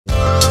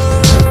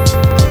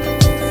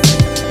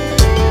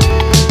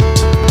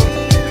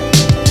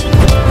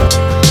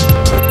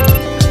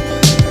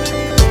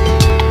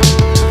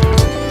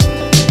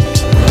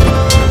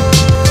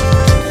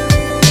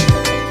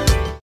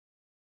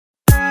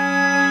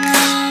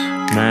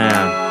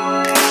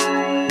Man,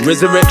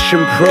 Resurrection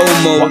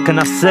promo. what can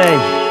I say?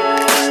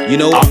 You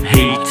know, I'm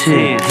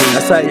hated.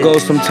 that's how it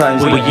goes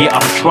sometimes. But yeah,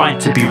 I'm trying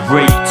to be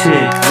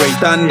rated.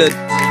 Standard,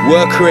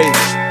 work rate,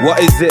 what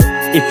is it?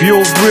 If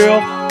you're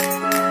real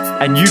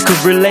and you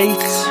can relate,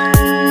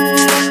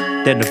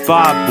 then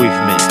vibe with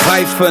me.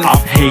 Python. I'm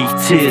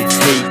hated.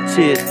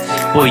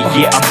 But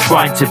yeah, I'm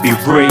trying to be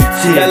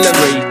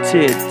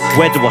rated.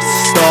 Where do I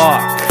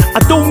start? I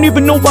don't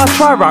even know why I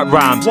try write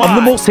rhymes. I'm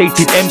the most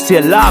hated MC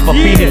alive. I've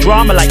been in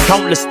drama like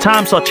countless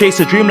times, so I chase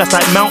a dream that's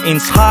like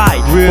mountains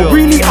high. But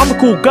really, I'm a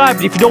cool guy,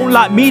 but if you don't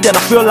like me, then I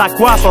feel like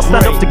why? So I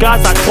stand up to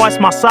guys like twice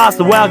my size.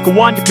 The way I go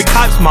on, you big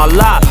hype's my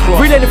life.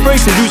 Really ain't afraid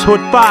to lose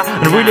hood fight,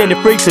 and I really ain't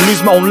afraid to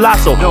lose my own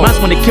life. So man's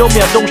when they kill me,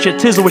 I don't shed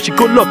tears or wish you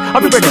good luck.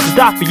 I've been ready to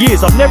die for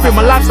years. I've never in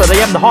my life said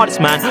I am the hardest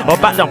man. I'll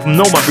back down from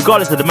no man,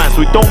 regardless of the man.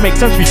 So it don't make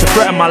sense for you to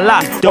threaten my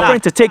life. Don't brain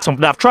to take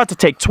something I've tried to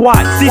take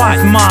twice. This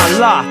is my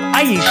life.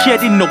 I ain't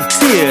shedding no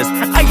tears.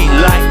 I ain't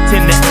liked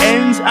in the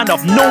ends, and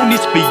I've known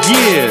this for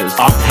years.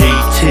 I'm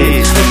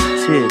hated.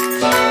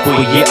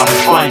 But yeah, I'm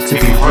trying to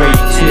be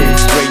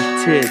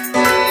rated.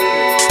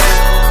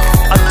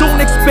 I don't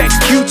expect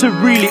you to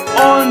really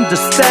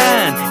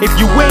understand if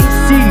you ain't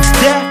seen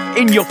death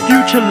in your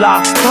future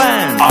life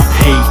plan. I'm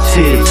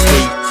hated.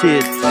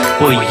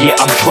 But yeah,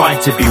 I'm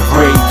trying to be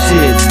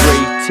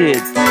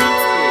rated.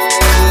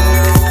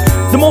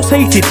 The most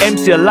hated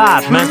MC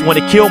alive, man's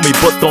wanna kill me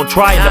but don't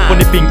try. And the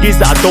funny thing is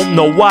that I don't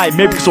know why.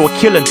 Maybe cause I'll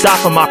kill and die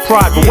for my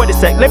pride. But wait a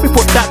sec, let me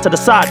put that to the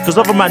side, cause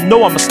other man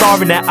know I'm a star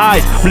in their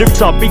eyes. My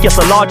lyrics are big, yes,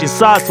 are large in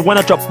size. So when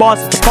I drop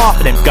bars, it's a part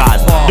for them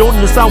guys. Don't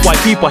understand why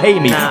people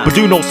hate me, but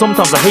do know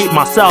sometimes I hate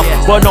myself.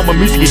 But I know my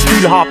music is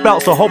truly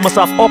heartfelt, so I hold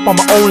myself up on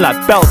my own like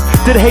belts.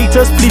 To the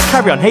haters, please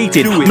carry on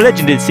hating. I'm a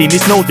legend in the scene,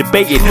 there's no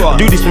debating. I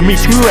do this for me,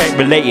 screw ain't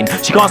relating.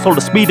 She can't slow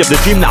the speed of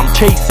the dream that I'm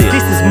chasing.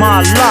 This is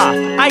my life,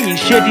 I ain't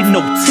shedding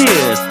no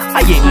tears.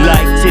 I ain't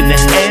liked in the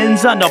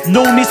ends, and I've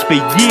known this for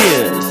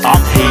years.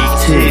 I'm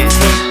hated.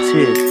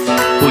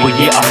 But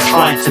yeah, I'm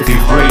trying to be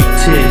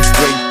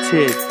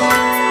rated.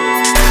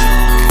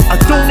 I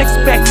don't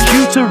expect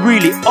you to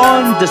really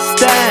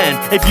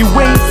understand if you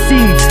ain't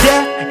seen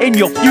death in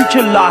your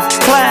future life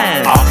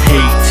plan. I'm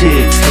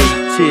hated.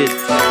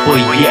 But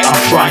yeah,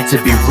 I'm trying to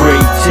be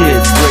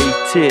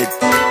rated.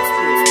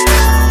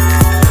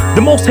 The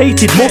most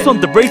hated, most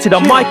underrated,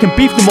 I might can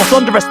beef the most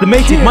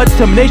underestimated. My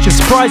determination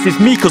surprises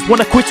me, cause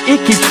when I quit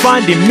it keeps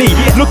finding me.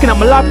 Looking at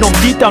my life, no I'm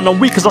deep down I'm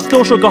weak, cause I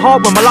still struggle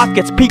hard when my life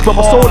gets peaked. But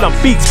my soul and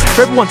beats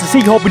for everyone to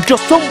see, hoping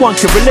just someone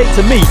can relate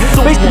to me.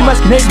 Basically man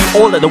can hate me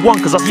all at the one,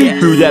 cause I see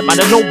through them and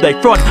I know they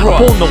front. I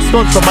pull no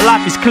stunts, so my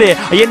life is clear.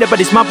 I ain't never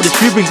this man, but there's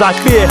few things I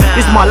fear.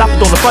 This is my life,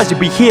 I don't advise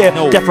you be here.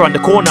 Death around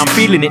the corner, I'm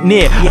feeling it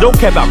near. I don't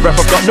care about rap,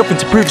 I've got nothing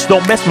to prove,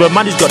 so don't mess with a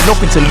man who's got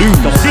nothing to lose.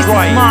 This is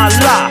my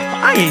life,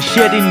 I ain't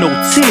shedding no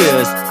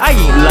tears. I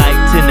ain't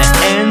liked in the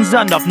ends,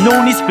 and I've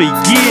known this for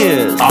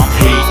years. I'm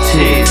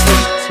hated.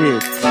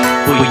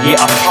 But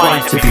yeah, I'm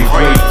trying to be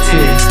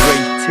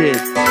rated.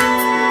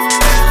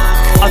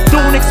 I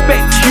don't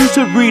expect you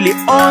to really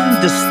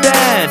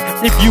understand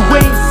if you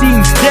ain't seen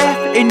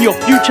death in your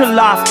future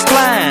life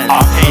plan.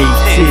 I'm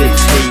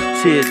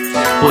hated.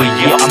 But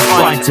yeah, I'm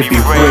trying to be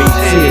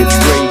rated.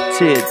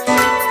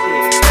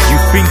 You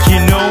think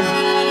you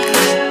know?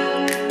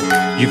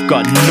 You've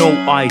got no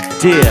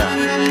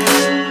idea.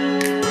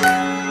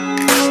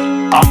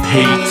 I'm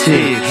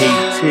hated.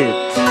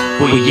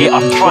 But yeah,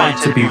 I'm trying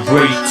to be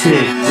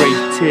rated.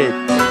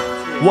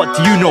 What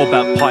do you know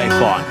about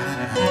Python?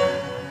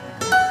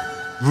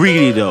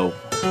 Really though?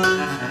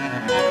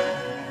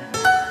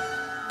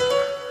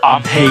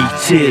 I'm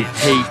hated.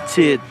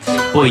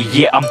 But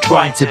yeah, I'm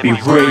trying to be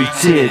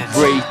rated.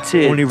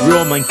 Only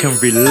real man can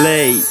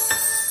relate.